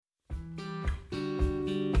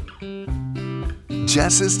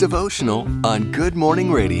Jess's devotional on Good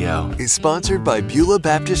Morning Radio is sponsored by Beulah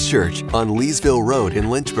Baptist Church on Leesville Road in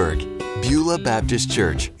Lynchburg. Beulah Baptist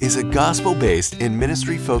Church is a gospel-based and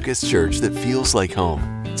ministry-focused church that feels like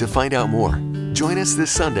home. To find out more, join us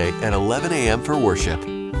this Sunday at 11 a.m. for worship.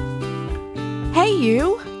 Hey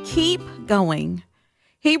you, keep going.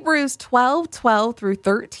 Hebrews 12:12 through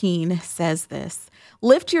 13 says this.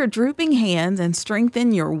 Lift your drooping hands and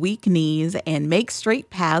strengthen your weak knees and make straight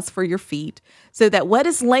paths for your feet, so that what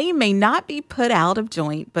is lame may not be put out of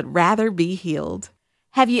joint, but rather be healed.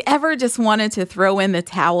 Have you ever just wanted to throw in the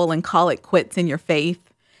towel and call it quits in your faith?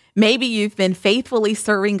 Maybe you've been faithfully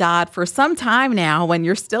serving God for some time now when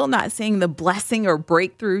you're still not seeing the blessing or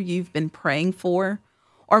breakthrough you've been praying for.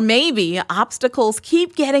 Or maybe obstacles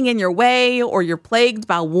keep getting in your way, or you're plagued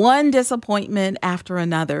by one disappointment after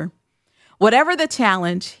another. Whatever the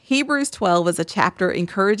challenge, Hebrews 12 is a chapter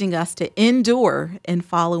encouraging us to endure in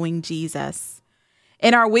following Jesus.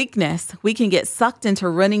 In our weakness, we can get sucked into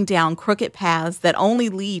running down crooked paths that only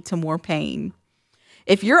lead to more pain.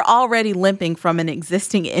 If you're already limping from an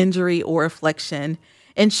existing injury or affliction,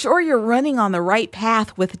 ensure you're running on the right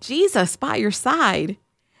path with Jesus by your side.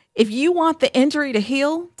 If you want the injury to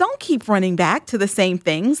heal, don't keep running back to the same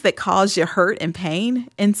things that cause you hurt and pain.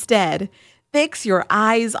 Instead, fix your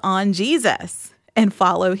eyes on Jesus and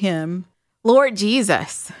follow him. Lord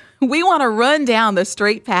Jesus, we want to run down the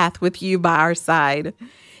straight path with you by our side.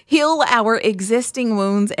 Heal our existing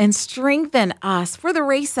wounds and strengthen us for the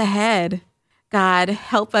race ahead. God,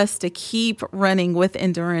 help us to keep running with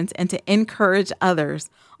endurance and to encourage others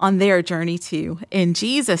on their journey too. In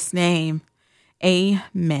Jesus' name,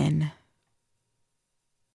 amen.